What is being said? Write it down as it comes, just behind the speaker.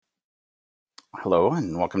Hello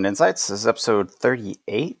and welcome to Insights. This is episode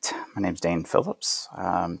 38. My name's Dane Phillips.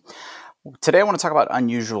 Today I want to talk about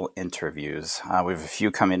unusual interviews. We have a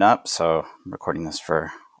few coming up, so I'm recording this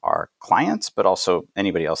for our clients, but also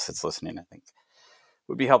anybody else that's listening. I think it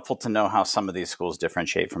would be helpful to know how some of these schools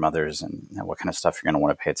differentiate from others and what kind of stuff you're going to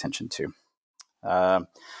want to pay attention to.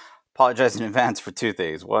 Apologize in advance for two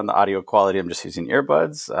things. One, the audio quality. I'm just using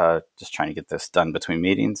earbuds, just trying to get this done between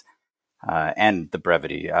meetings. And the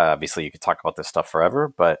brevity. Obviously, you could talk about this stuff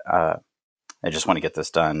forever, but I just want to get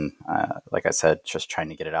this done. Like I said, just trying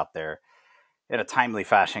to get it out there in a timely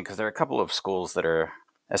fashion because there are a couple of schools that are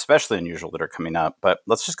especially unusual that are coming up. But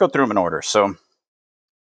let's just go through them in order. So,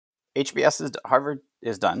 Harvard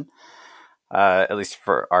is done, at least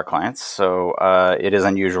for our clients. So it is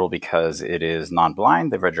unusual because it is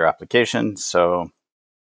non-blind. They've read your application, so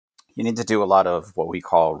you need to do a lot of what we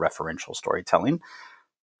call referential storytelling.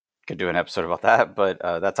 Could do an episode about that, but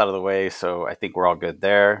that's out of the way. So I think we're all good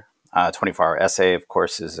there. 24-hour essay, of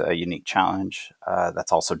course, is a unique challenge.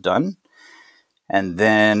 That's also done. And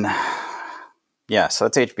then, so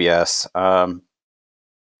that's HBS.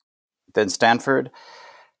 Then Stanford.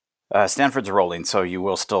 Stanford's rolling, so you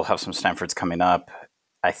will still have some Stanfords coming up.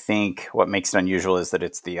 I think what makes it unusual is that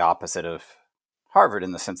it's the opposite of Harvard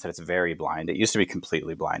in the sense that it's very blind. It used to be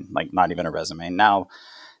completely blind, like not even a resume. Now,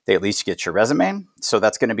 they at least get your resume. So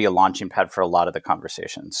that's going to be a launching pad for a lot of the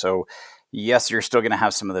conversation. So yes, you're still going to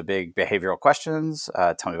have some of the big behavioral questions.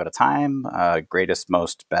 Tell me about a time, greatest,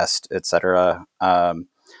 most, best, etc.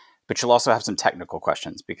 But you'll also have some technical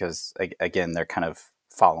questions because, again, they're kind of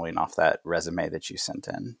following off that resume that you sent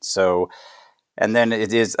in. So, and then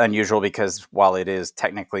it is unusual because while it is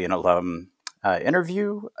technically an alum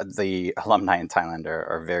interview, the alumni in Thailand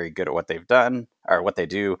are very good at what they've done or what they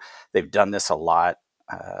do. They've done this a lot.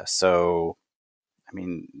 So, I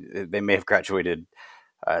mean, they may have graduated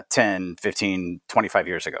 10, 15, 25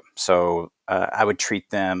 years ago. So I would treat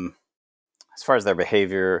them, as far as their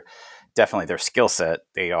behavior, definitely their skill set,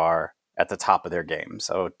 they are at the top of their game.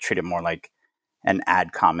 So treat it more like an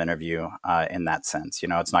AdCom interview in that sense. You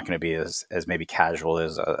know, it's not going to be as maybe casual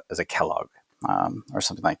as a Kellogg or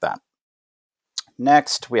something like that.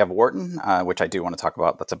 Next, we have Wharton, which I do want to talk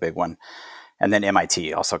about. That's a big one. And then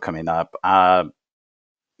MIT also coming up.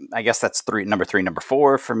 I guess that's number three, number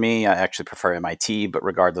four for me. I actually prefer MIT, but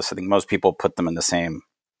regardless, I think most people put them in the same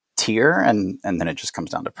tier, and then it just comes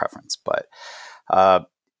down to preference. But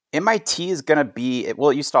MIT is going to be, well,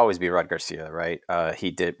 it used to always be Rod Garcia, right? He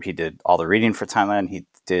did all the reading for Thailand. He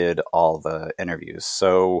did all the interviews.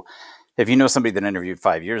 So if you know somebody that interviewed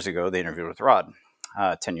 5 years ago, they interviewed with Rod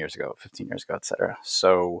 10 years ago, 15 years ago, etc.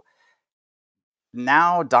 So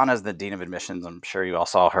now Donna's the Dean of Admissions. I'm sure you all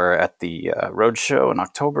saw her at the Roadshow in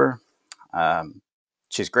October.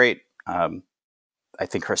 She's great. I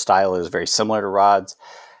think her style is very similar to Rod's.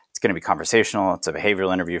 It's going to be conversational. It's a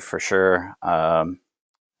behavioral interview for sure.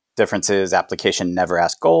 Difference is application never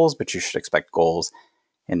asks goals, but you should expect goals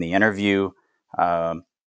in the interview. I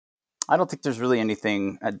don't think there's really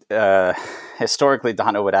anything. Historically,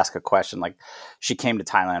 Donna would ask a question like she came to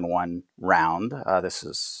Thailand one round. This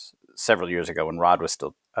is several years ago when Rod was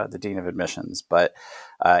still the Dean of Admissions. But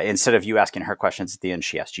instead of you asking her questions at the end,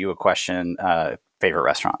 she asked you a question, favorite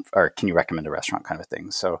restaurant, or can you recommend a restaurant kind of thing.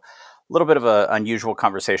 So a little bit of an unusual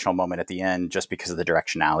conversational moment at the end just because of the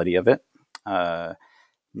directionality of it.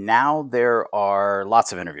 Now there are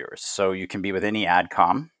lots of interviewers. So you can be with any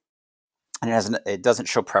AdCom. And it doesn't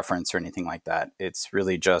show preference or anything like that. It's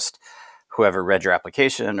really just whoever read your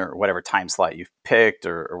application or whatever time slot you've picked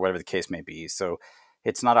or whatever the case may be. So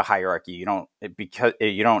it's not a hierarchy. You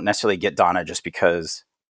don't necessarily get Donna just because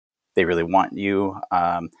they really want you,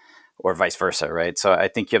 or vice versa, right? So I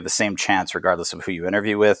think you have the same chance regardless of who you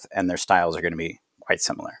interview with, and their styles are going to be quite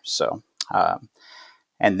similar. So,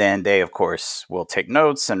 and then they, of course, will take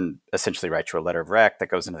notes and essentially write you a letter of rec that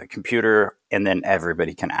goes into the computer, and then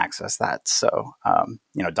everybody can access that. So,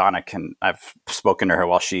 Donna I've spoken to her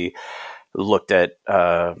while she looked at,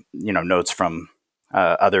 notes from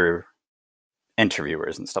other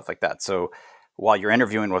interviewers and stuff like that. So while you're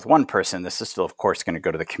interviewing with one person, this is still, of course, going to go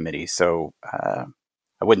to the committee. So I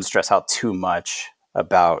wouldn't stress out too much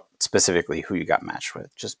about specifically who you got matched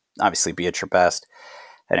with. Just obviously be at your best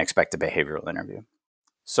and expect a behavioral interview.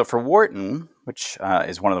 So for Wharton, which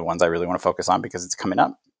is one of the ones I really want to focus on because it's coming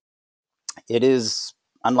up, it is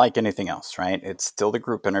unlike anything else, right? It's still the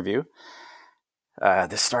group interview.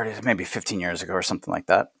 This started maybe 15 years ago or something like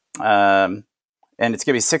that. And it's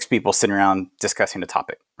going to be 6 people sitting around discussing a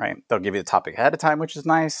topic, right? They'll give you the topic ahead of time, which is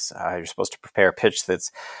nice. You're supposed to prepare a pitch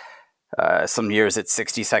that's some years it's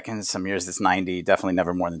 60 seconds, some years it's 90, definitely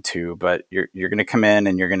never more than 2. But you're going to come in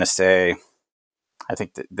and you're going to say, I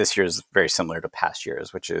think that this year is very similar to past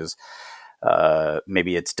years, which is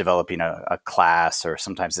maybe it's developing a class, or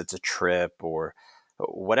sometimes it's a trip, or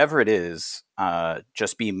whatever it is.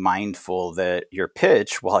 Just be mindful that your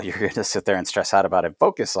pitch, while you're going to sit there and stress out about it,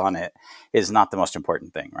 focus on it, is not the most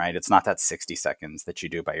important thing, right? It's not that 60 seconds that you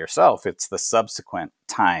do by yourself. It's the subsequent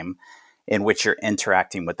time in which you're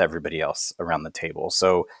interacting with everybody else around the table.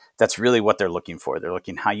 So that's really what they're looking for. They're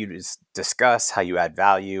looking how you discuss, how you add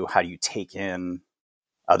value, how do you take in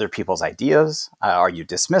other people's ideas. Are you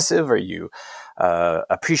dismissive? Are you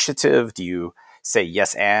appreciative? Do you say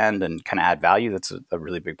yes and kind of add value? That's a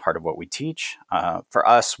really big part of what we teach. For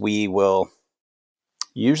us, we will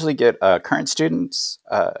usually get current students,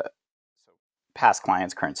 past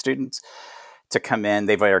clients, current students, to come in.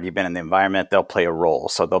 They've already been in the environment. They'll play a role.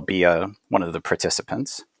 So they'll be one of the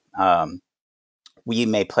participants. We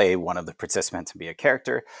may play one of the participants and be a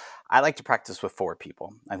character. I like to practice with 4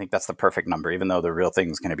 people. I think that's the perfect number, even though the real thing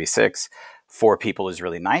is going to be 6. 4 people is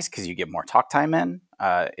really nice because you get more talk time in.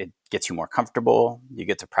 It gets you more comfortable. You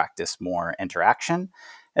get to practice more interaction.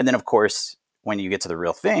 And then, of course, when you get to the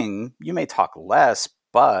real thing, you may talk less,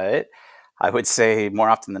 but I would say more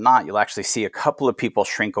often than not, you'll actually see a couple of people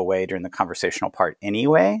shrink away during the conversational part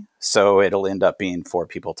anyway. So it'll end up being 4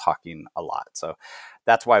 people talking a lot. So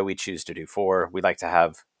that's why we choose to do 4. We like to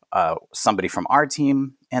have somebody from our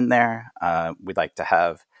team in there. We'd like to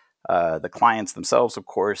have the clients themselves, of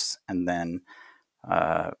course, and then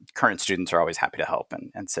current students are always happy to help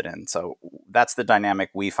and sit in. So that's the dynamic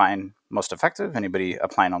we find most effective. Anybody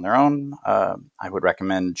applying on their own, I would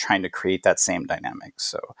recommend trying to create that same dynamic.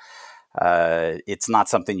 So it's not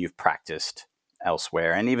something you've practiced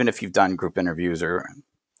elsewhere. And even if you've done group interviews,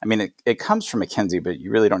 it comes from McKinsey, but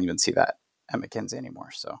you really don't even see that at McKinsey anymore.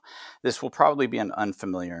 So this will probably be an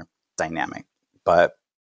unfamiliar dynamic. But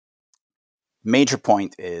major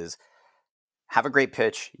point is, have a great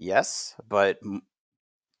pitch, yes, but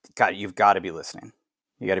you've got to be listening.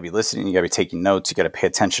 You got to be listening. You got to be taking notes. You got to pay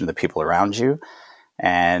attention to the people around you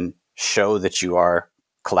and show that you are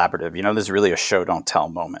collaborative. This is really a show, don't tell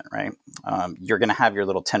moment, right? You're going to have your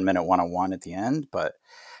little 10-minute one-on-one at the end,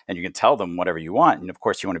 and you can tell them whatever you want. And of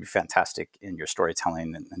course, you want to be fantastic in your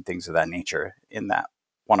storytelling and things of that nature in that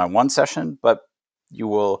one-on-one session, but you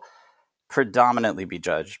will predominantly be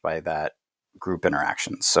judged by that group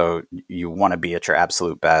interaction. So you want to be at your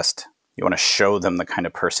absolute best. You want to show them the kind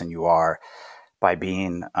of person you are by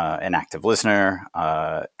being an active listener.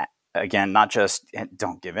 Again, not just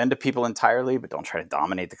don't give in to people entirely, but don't try to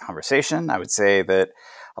dominate the conversation. I would say that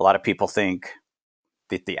a lot of people think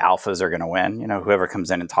that the alphas are going to win. Whoever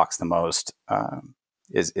comes in and talks the most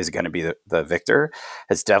is going to be the victor.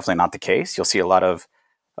 It's definitely not the case. You'll see a lot of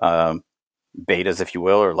betas, if you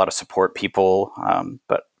will, or a lot of support people.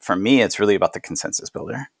 But for me, it's really about the consensus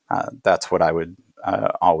builder. That's what I would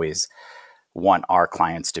always want our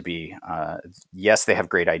clients to be. Yes, they have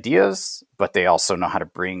great ideas, but they also know how to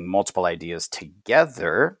bring multiple ideas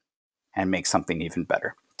together and make something even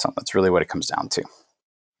better. So that's really what it comes down to.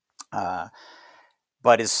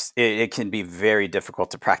 But it can be very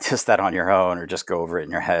difficult to practice that on your own or just go over it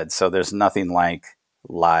in your head. So there's nothing like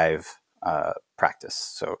live practice.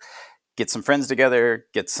 So get some friends together,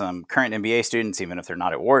 get some current MBA students, even if they're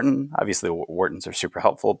not at Wharton. Obviously, Whartons are super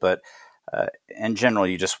helpful, but in general,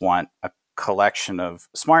 you just want a collection of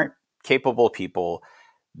smart, capable people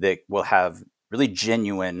that will have really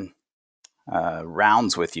genuine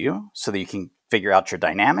rounds with you so that you can figure out your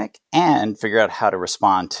dynamic and figure out how to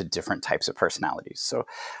respond to different types of personalities. So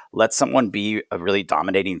let someone be a really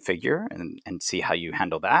dominating figure and see how you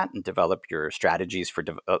handle that and develop your strategies for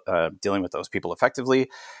dealing with those people effectively.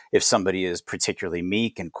 If somebody is particularly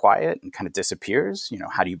meek and quiet and kind of disappears,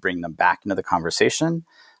 how do you bring them back into the conversation?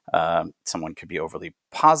 Someone could be overly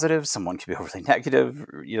positive. Someone could be overly negative.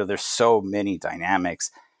 There's so many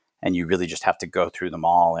dynamics, and you really just have to go through them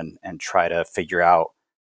all and try to figure out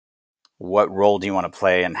what role do you want to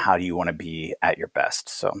play and how do you want to be at your best.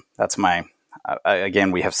 So that's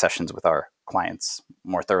again, we have sessions with our clients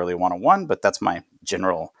more thoroughly one-on-one, but that's my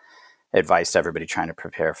general advice to everybody trying to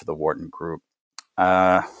prepare for the Wharton group.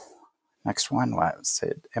 Next one, what was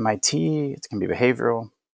it? MIT, it's going to be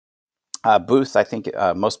behavioral. Booth, I think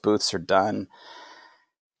most booths are done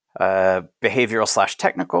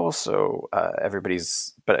behavioral/technical. So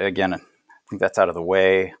but again, I think that's out of the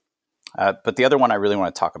way. But the other one I really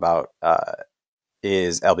want to talk about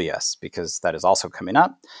is LBS, because that is also coming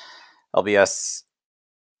up. LBS,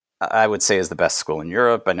 I would say, is the best school in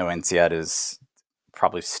Europe. I know INSEAD is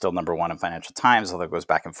probably still number 1 in Financial Times, although it goes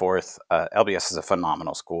back and forth. LBS is a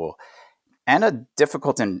phenomenal school. and a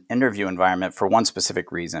difficult interview environment for one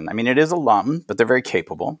specific reason. I mean, it is alum, but they're very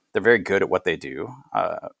capable. They're very good at what they do.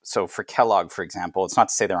 So for Kellogg, for example, it's not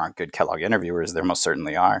to say there aren't good Kellogg interviewers. There most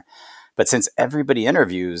certainly are. But since everybody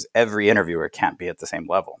interviews, every interviewer can't be at the same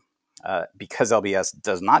level. Because LBS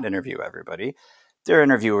does not interview everybody, their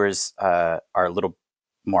interviewers are a little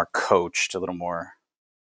more coached, a little more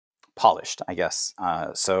polished, I guess.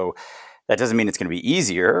 So that doesn't mean it's going to be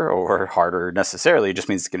easier or harder necessarily. It just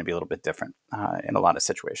means it's going to be a little bit different in a lot of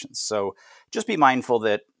situations. So just be mindful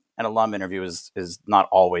that an alum interview is not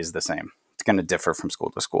always the same. It's going to differ from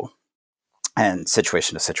school to school and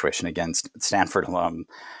situation to situation. Again, Stanford alum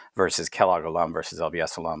versus Kellogg alum versus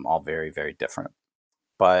LBS alum, all very, very different.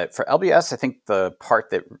 But for LBS, I think the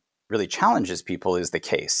part that really challenges people is the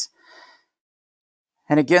case.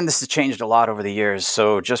 And again, this has changed a lot over the years,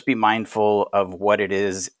 so just be mindful of what it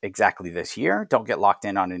is exactly this year. Don't get locked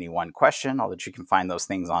in on any one question, although you can find those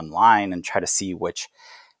things online and try to see which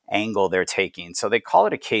angle they're taking. So they call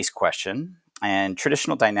it a case question. And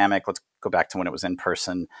traditional dynamic, let's go back to when it was in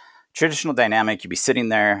person. Traditional dynamic, you'd be sitting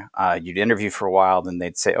there, you'd interview for a while, then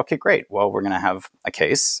they'd say, okay, great, well, we're going to have a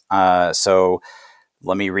case. So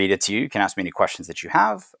let me read it to you. You can ask me any questions that you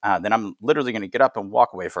have. Then I'm literally going to get up and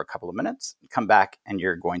walk away for a couple of minutes, come back, and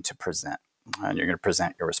you're going to present. And you're going to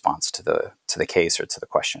present your response to the case or to the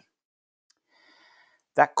question.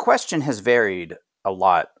 That question has varied a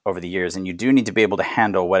lot over the years, and you do need to be able to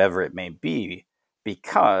handle whatever it may be,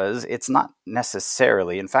 because it's not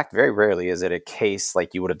necessarily, in fact, very rarely is it a case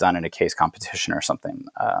like you would have done in a case competition or something.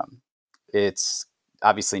 It's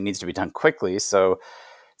obviously needs to be done quickly, so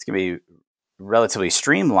it's going to be relatively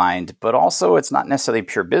streamlined, but also it's not necessarily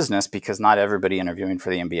pure business, because not everybody interviewing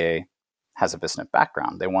for the MBA has a business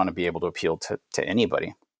background. They want to be able to appeal to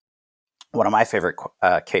anybody. One of my favorite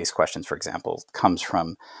case questions, for example, comes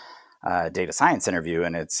from a data science interview,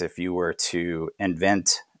 and it's, if you were to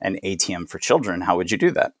invent an ATM for children, how would you do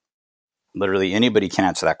that? Literally anybody can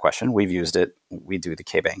answer that question. We've used it. We do the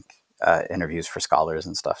K-Bank interviews for scholars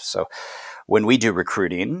and stuff. So when we do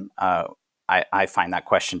recruiting, I find that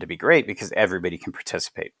question to be great because everybody can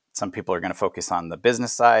participate. Some people are going to focus on the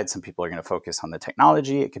business side. Some people are going to focus on the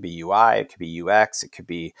technology. It could be UI. It could be UX. It could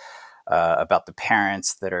be about the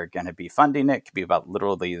parents that are going to be funding it. It could be about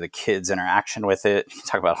literally the kids' interaction with it. You can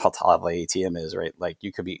talk about how tall the ATM is, right? Like,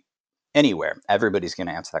 you could be anywhere. Everybody's going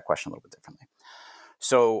to answer that question a little bit differently.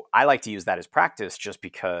 So I like to use that as practice, just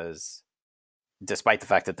because despite the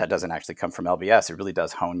fact that that doesn't actually come from LBS, it really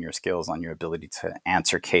does hone your skills on your ability to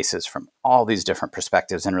answer cases from all these different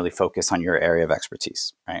perspectives and really focus on your area of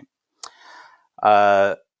expertise, right?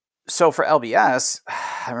 So for LBS,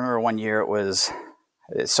 I remember one year it was,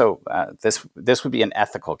 this would be an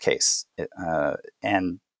ethical case.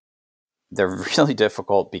 And they're really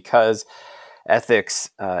difficult because ethics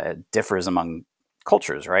differs among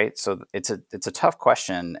cultures, right? So it's a tough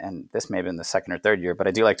question, and this may have been the second or third year, but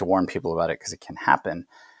I do like to warn people about it because it can happen,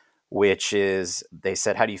 which is, they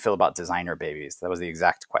said, how do you feel about designer babies? That was the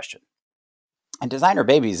exact question. And designer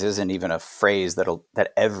babies isn't even a phrase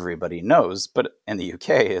that everybody knows, but in the UK,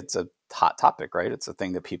 it's a hot topic, right? It's a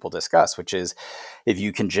thing that people discuss, which is, if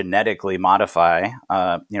you can genetically modify,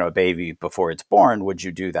 a baby before it's born, would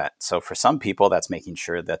you do that? So for some people, that's making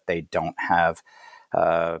sure that they don't have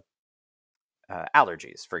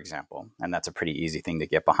allergies, for example, and that's a pretty easy thing to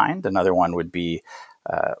get behind. Another one would be,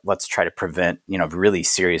 let's try to prevent, really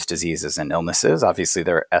serious diseases and illnesses. Obviously,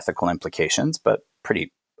 there are ethical implications, but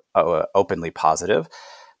pretty openly positive.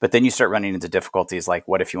 But then you start running into difficulties like,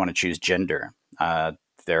 what if you want to choose gender?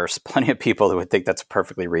 There's plenty of people that would think that's a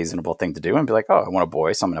perfectly reasonable thing to do and be like, oh, I want a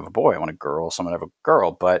boy, so I'm going to have a boy. I want a girl, so I'm going to have a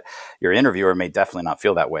girl. But your interviewer may definitely not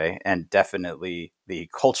feel that way. And definitely the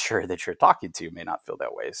culture that you're talking to may not feel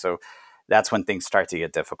that way. So that's when things start to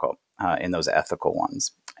get difficult in those ethical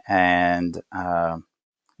ones. And,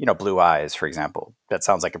 blue eyes, for example, that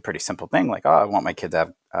sounds like a pretty simple thing. Like, oh, I want my kid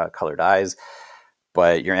to have colored eyes.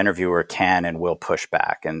 But your interviewer can and will push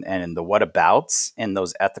back. And in the whatabouts in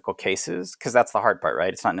those ethical cases, because that's the hard part,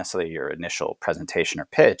 right? It's not necessarily your initial presentation or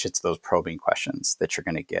pitch. It's those probing questions that you're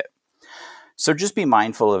going to get. So just be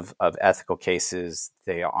mindful of ethical cases.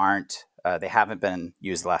 They haven't been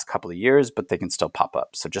used the last couple of years, but they can still pop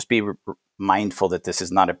up. So just be mindful that this is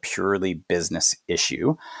not a purely business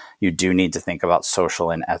issue. You do need to think about social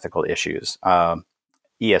and ethical issues.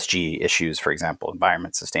 ESG issues, for example,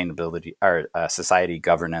 environment, sustainability, or society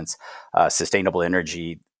governance, sustainable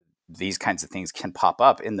energy. These kinds of things can pop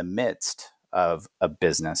up in the midst of a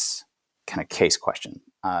business kind of case question.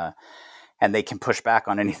 And they can push back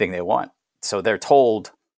on anything they want. So they're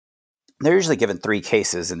usually given 3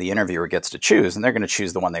 cases, and the interviewer gets to choose, and they're going to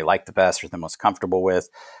choose the one they like the best or the most comfortable with.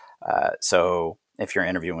 So if you're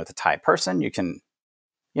interviewing with a Thai person, you can,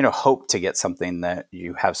 hope to get something that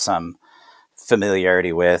you have some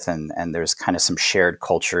familiarity with, and there's kind of some shared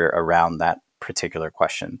culture around that particular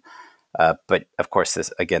question. But of course,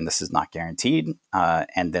 this is not guaranteed.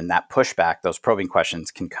 And then that pushback, those probing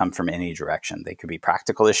questions can come from any direction. They could be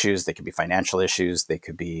practical issues, they could be financial issues, they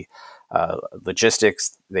could be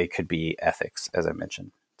logistics, they could be ethics, as I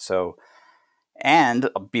mentioned. So, and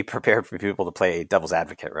be prepared for people to play devil's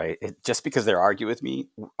advocate, right? Just because they're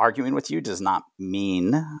arguing with you does not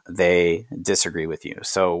mean they disagree with you.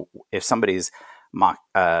 So if somebody's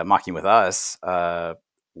mocking with us,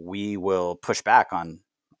 we will push back on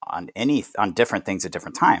different things at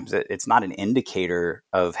different times. It's not an indicator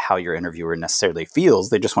of how your interviewer necessarily feels.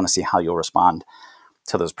 They just want to see how you'll respond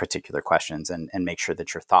to those particular questions, and make sure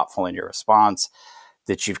that you're thoughtful in your response,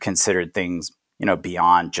 that you've considered things,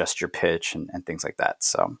 beyond just your pitch and things like that.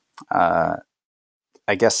 So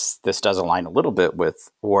I guess this does align a little bit with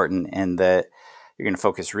Wharton in that you're going to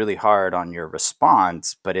focus really hard on your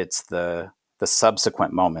response, but it's the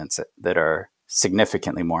subsequent moments that are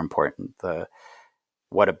significantly more important. The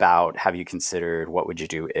what about, have you considered, what would you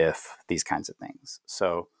do if, these kinds of things.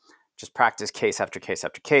 So just practice case after case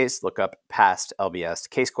after case, look up past LBS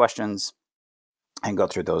case questions and go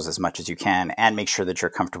through those as much as you can, and make sure that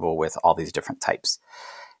you're comfortable with all these different types.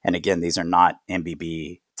 And again, these are not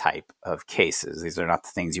MBB type of cases. These are not the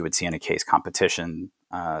things you would see in a case competition.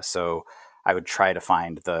 So I would try to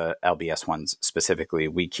find the LBS ones specifically.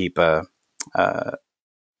 We keep a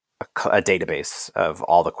database of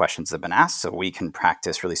all the questions that have been asked, so we can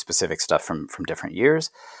practice really specific stuff from different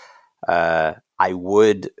years. I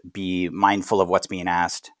would be mindful of what's being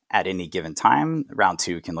asked at any given time. Round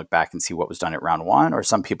two can look back and see what was done at round one, or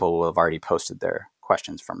some people will have already posted their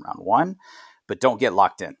questions from round one, but don't get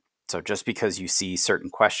locked in. So just because you see certain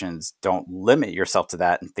questions, don't limit yourself to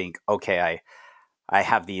that and think, okay, I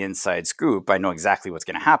have the inside scoop. I know exactly what's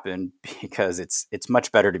going to happen, because it's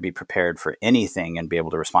much better to be prepared for anything and be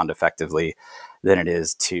able to respond effectively than it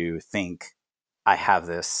is to think I have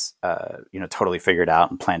this, totally figured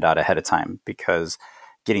out and planned out ahead of time, because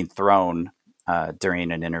getting thrown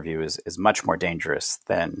during an interview is much more dangerous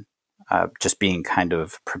than just being kind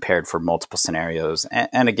of prepared for multiple scenarios.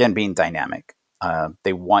 And again, being dynamic.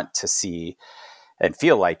 They want to see and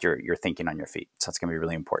feel like you're thinking on your feet. So it's going to be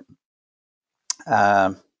really important.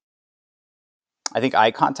 I think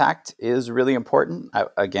eye contact is really important.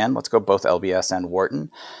 Again, let's go both LBS and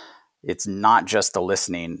Wharton. It's not just the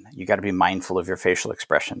listening. You got to be mindful of your facial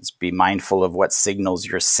expressions. Be mindful of what signals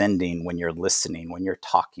you're sending when you're listening, when you're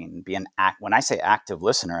talking. When I say active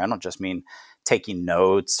listener, I don't just mean taking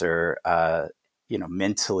notes or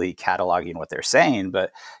mentally cataloging what they're saying,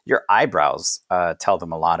 but your eyebrows tell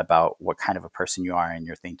them a lot about what kind of a person you are in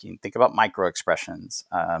your thinking. Think about micro expressions.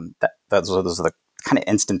 Those are the kind of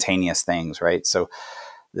instantaneous things, right? So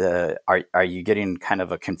are you getting kind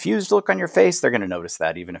of a confused look on your face? They're going to notice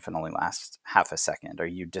that, even if it only lasts half a second. Are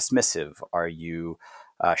you dismissive? Are you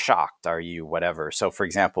shocked? Are you whatever? So for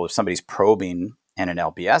example, if somebody's probing in an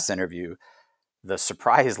LBS interview, the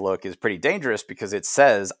surprise look is pretty dangerous, because it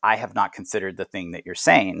says, I have not considered the thing that you're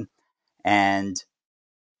saying. And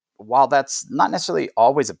while that's not necessarily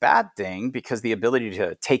always a bad thing, because the ability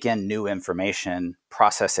to take in new information,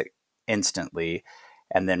 process it instantly,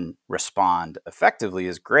 and then respond effectively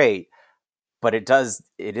is great, but it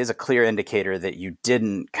is a clear indicator that you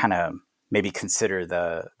didn't kind of maybe consider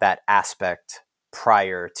that aspect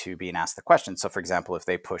prior to being asked the question. So for example, if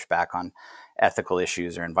they push back on ethical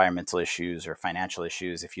issues or environmental issues or financial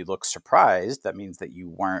issues, if you look surprised, that means that you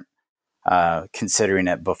weren't considering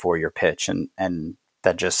it before your pitch, and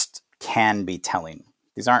that just can be telling.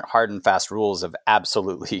 These aren't hard and fast rules of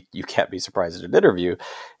absolutely you can't be surprised at an interview.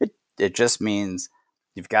 It just means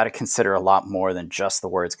you've got to consider a lot more than just the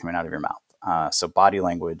words coming out of your mouth. So body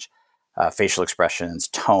language, facial expressions,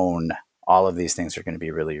 tone, all of these things are going to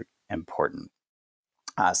be really important.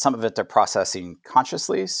 Some of it they're processing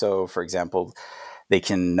consciously. So for example, they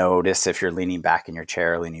can notice if you're leaning back in your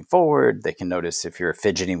chair, leaning forward. They can notice if you're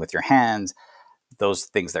fidgeting with your hands. Those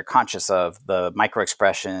things they're conscious of. The micro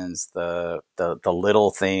expressions, the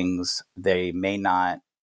little things, they may not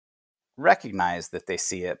recognize that they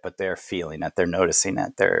see it, but they're feeling it. They're noticing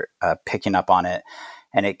it. They're picking up on it,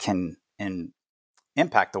 and it can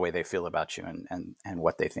impact the way they feel about you and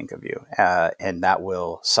what they think of you. And that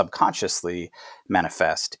will subconsciously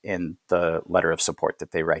manifest in the letter of support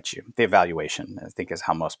that they write you. The evaluation, I think, is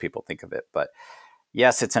how most people think of it. But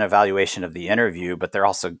yes, it's an evaluation of the interview, but they're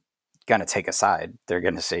also going to take a side. They're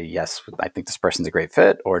going to say, yes, I think this person's a great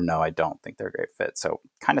fit, or no, I don't think they're a great fit. So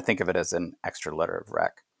kind of think of it as an extra letter of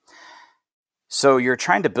rec. So you're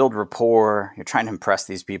trying to build rapport, you're trying to impress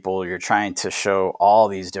these people, you're trying to show all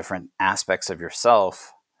these different aspects of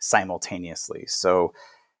yourself simultaneously. So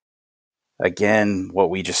again, what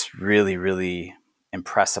we just really, really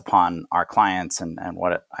impress upon our clients, and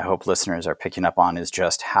what I hope listeners are picking up on, is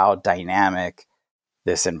just how dynamic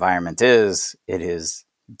this environment is. It is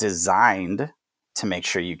designed to make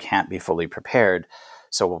sure you can't be fully prepared.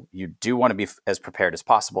 So you do want to be as prepared as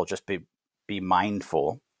possible. Just be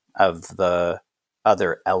mindful of the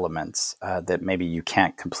other elements that maybe you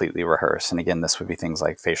can't completely rehearse. And again, this would be things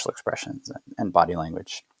like facial expressions and body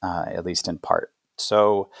language, at least in part.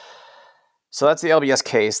 So that's the LBS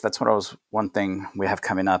case. That's one thing we have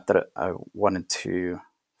coming up that I wanted to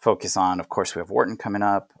focus on. Of course, we have Wharton coming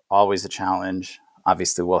up, always a challenge.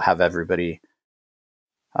 Obviously, we'll have everybody,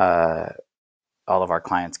 all of our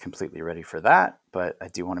clients completely ready for that. But I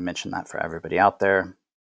do want to mention that for everybody out there.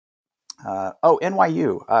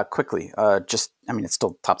 NYU, quickly. It's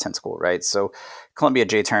still top 10 school, right? So Columbia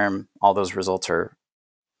J-term, all those results are,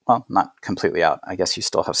 well, not completely out. I guess you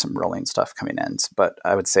still have some rolling stuff coming in. But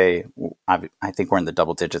I would say, I think we're in the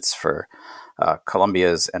double digits for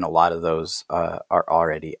Columbia's, and a lot of those are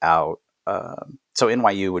already out. So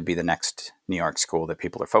NYU would be the next New York school that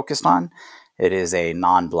people are focused on. It is a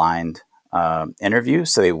non-blind interview,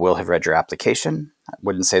 so they will have read your application. I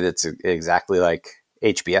wouldn't say that it's exactly like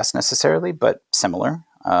HBS necessarily, but similar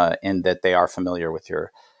in that they are familiar with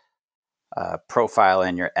your profile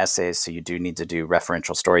and your essays. So you do need to do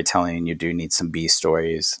referential storytelling. You do need some B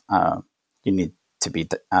stories. You need to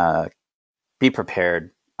be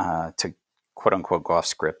prepared to quote unquote go off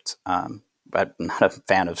script. But I'm not a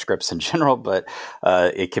fan of scripts in general, but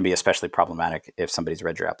it can be especially problematic if somebody's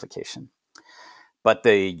read your application. But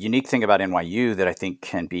the unique thing about NYU that I think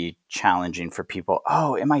can be challenging for people,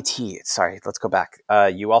 MIT, sorry, let's go back.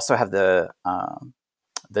 You also have the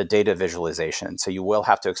data visualization. So you will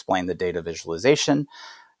have to explain the data visualization.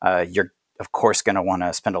 You're, of course, going to want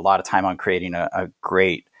to spend a lot of time on creating a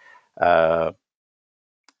great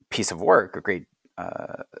piece of work, a great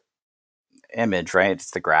image, right?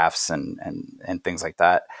 It's the graphs and things like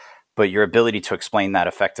that. But your ability to explain that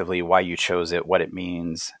effectively, why you chose it, what it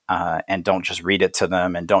means, and don't just read it to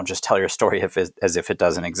them, and don't just tell your story as if it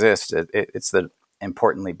doesn't exist. It's the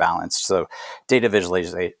importantly balanced. So data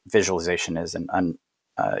visualization is an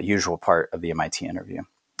unusual part of the MIT interview.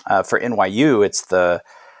 For NYU, it's the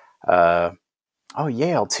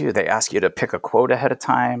Yale too. They ask you to pick a quote ahead of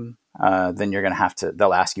time. Then you're going to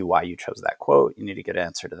they'll ask you why you chose that quote. You need to get an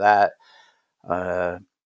answer to that.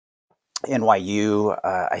 NYU,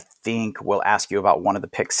 I think, will ask you about one of the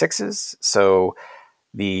pick sixes. So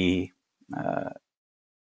the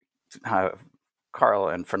Carl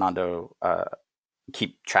and Fernando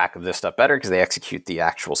keep track of this stuff better because they execute the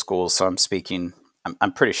actual schools. So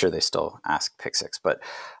I'm pretty sure they still ask pick six, but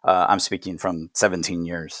I'm speaking from 17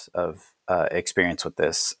 years of experience with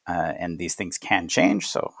this, and these things can change.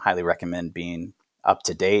 So highly recommend being up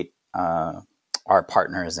to date. Our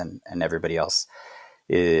partners and everybody else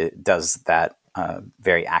does that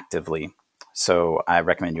very actively. So I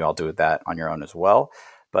recommend you all do that on your own as well.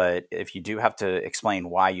 But if you do have to explain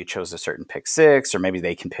why you chose a certain pick six, or maybe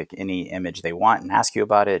they can pick any image they want and ask you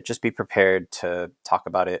about it, just be prepared to talk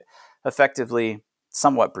about it effectively,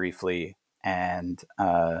 somewhat briefly. And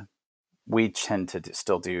we tend to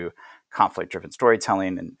still do conflict-driven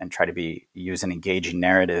storytelling and try to use an engaging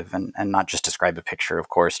narrative and not just describe a picture, of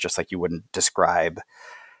course, just like you wouldn't describe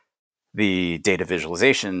the data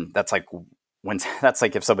visualization. That's like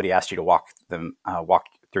if somebody asked you to walk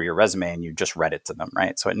through your resume and you just read it to them,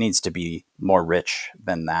 right? So it needs to be more rich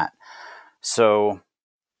than that. So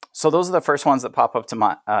those are the first ones that pop into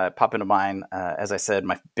mind. As I said,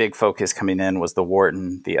 my big focus coming in was the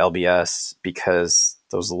Wharton, the LBS, because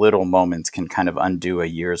those little moments can kind of undo a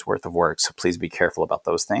year's worth of work. So please be careful about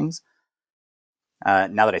those things.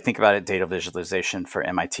 Now that I think about it, data visualization for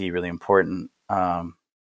MIT, really important.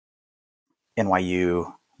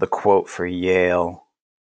 NYU, the quote for Yale,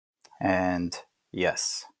 and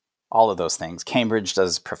yes, all of those things. Cambridge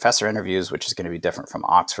does professor interviews, which is going to be different from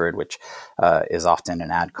Oxford, which is often an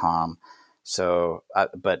adcom. So,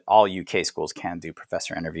 but all UK schools can do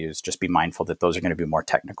professor interviews. Just be mindful that those are going to be more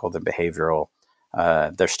technical than behavioral.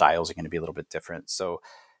 Their styles are going to be a little bit different. So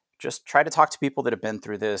just try to talk to people that have been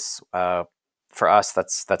through this. For us,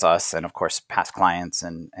 that's us, and of course, past clients,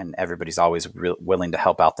 and everybody's always willing to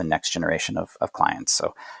help out the next generation of clients.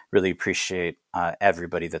 So really appreciate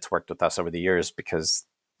everybody that's worked with us over the years, because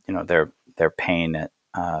they're paying it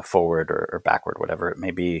forward or backward, whatever it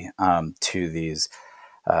may be, to these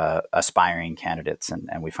aspiring candidates,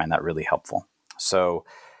 and we find that really helpful. So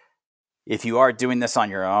If you are doing this on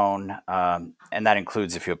your own, and that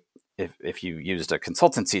includes if you used a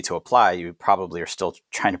consultancy to apply, you probably are still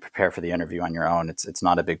trying to prepare for the interview on your own. It's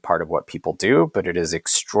not a big part of what people do, but it is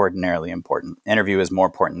extraordinarily important. Interview is more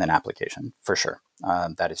important than application, for sure.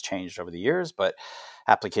 That has changed over the years, but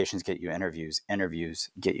applications get you interviews. Interviews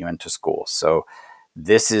get you into school. So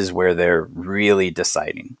this is where they're really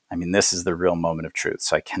deciding. I mean, this is the real moment of truth.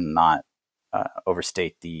 So I cannot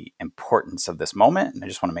overstate the importance of this moment. And I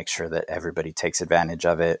just want to make sure that everybody takes advantage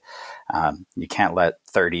of it. You can't let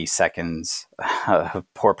 30 seconds of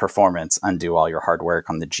poor performance undo all your hard work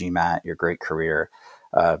on the GMAT, your great career,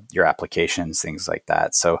 your applications, things like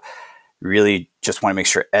that. So really just want to make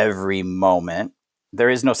sure every moment, there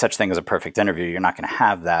is no such thing as a perfect interview. You're not going to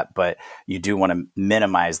have that, but you do want to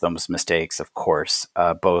minimize those mistakes, of course,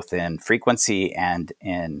 both in frequency and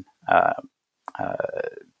in,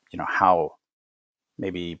 how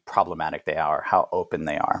maybe problematic they are, how open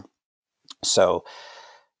they are. So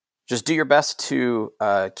just do your best to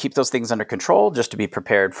keep those things under control, just to be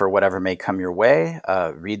prepared for whatever may come your way.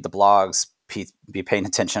 Read the blogs, be paying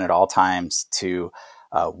attention at all times to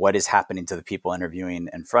what is happening to the people interviewing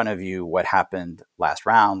in front of you, what happened last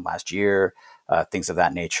round, last year, things of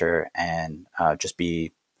that nature, and just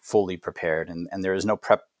be fully prepared. And there is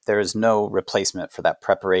no replacement for that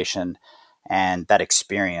preparation and that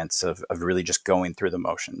experience of really just going through the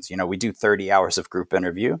motions. We do 30 hours of group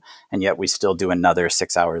interview, and yet we still do another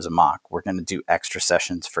 6 hours of mock. We're going to do extra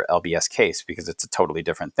sessions for LBS case because it's a totally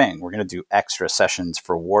different thing. We're going to do extra sessions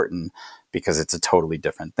for Wharton because it's a totally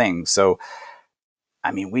different thing. So,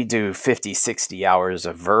 I mean, we do 50, 60 hours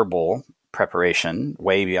of verbal preparation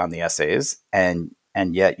way beyond the essays, and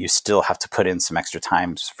yet you still have to put in some extra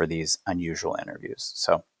times for these unusual interviews.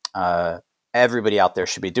 So everybody out there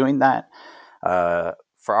should be doing that.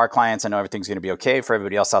 For our clients, I know everything's going to be okay. For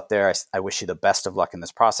everybody else out there, I wish you the best of luck in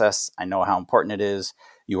this process. I know how important it is.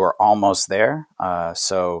 You are almost there.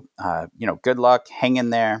 So good luck. Hang in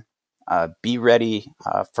there. Be ready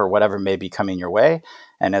for whatever may be coming your way.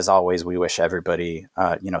 And as always, we wish everybody,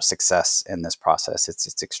 success in this process.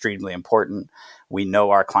 It's extremely important. We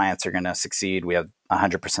know our clients are going to succeed. We have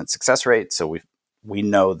 100% success rate. So we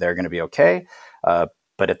know they're going to be okay.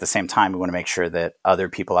 But at the same time, we want to make sure that other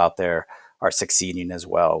people out there are succeeding as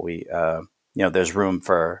well. There's room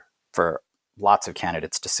for lots of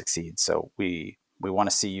candidates to succeed. So we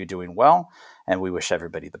want to see you doing well, and we wish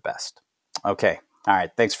everybody the best. Okay. All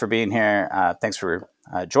right. Thanks for being here. Thanks for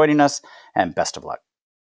joining us, and best of luck.